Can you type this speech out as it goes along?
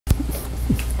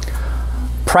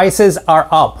Prices are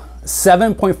up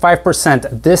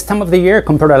 7.5% this time of the year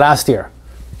compared to last year.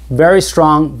 Very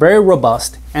strong, very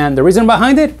robust. And the reason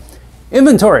behind it,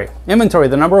 inventory.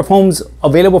 The number of homes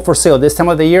available for sale this time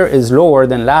of the year is lower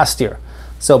than last year.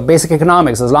 So basic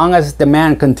economics, as long as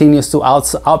demand continues to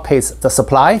outpace the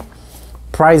supply,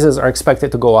 prices are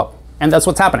expected to go up. And that's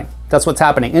what's happening.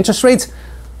 Interest rates,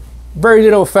 very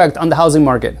little effect on the housing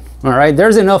market. All right,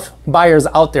 there's enough buyers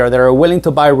out there that are willing to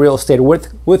buy real estate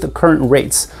with the current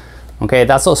rates. Okay,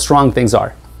 that's how strong things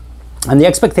are. And the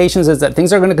expectations is that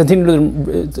things are going to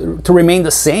continue to remain the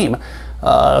same.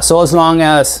 So as long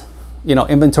as,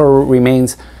 inventory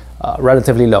remains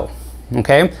relatively low.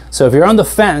 Okay, so if you're on the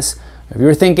fence, if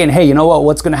you're thinking, hey, you know what,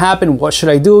 what's going to happen? What should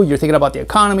I do? You're thinking about the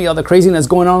economy, all the craziness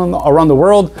going on around the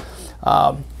world.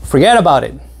 Forget about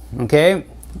it. Okay,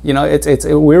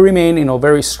 we remain in a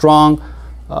very strong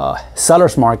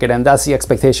seller's market, and that's the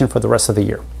expectation for the rest of the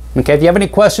year. Okay, if you have any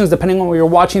questions, depending on where you're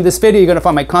watching this video, you're going to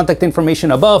find my contact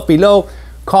information above, below.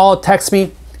 Call, text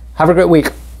me. Have a great week.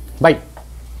 Bye.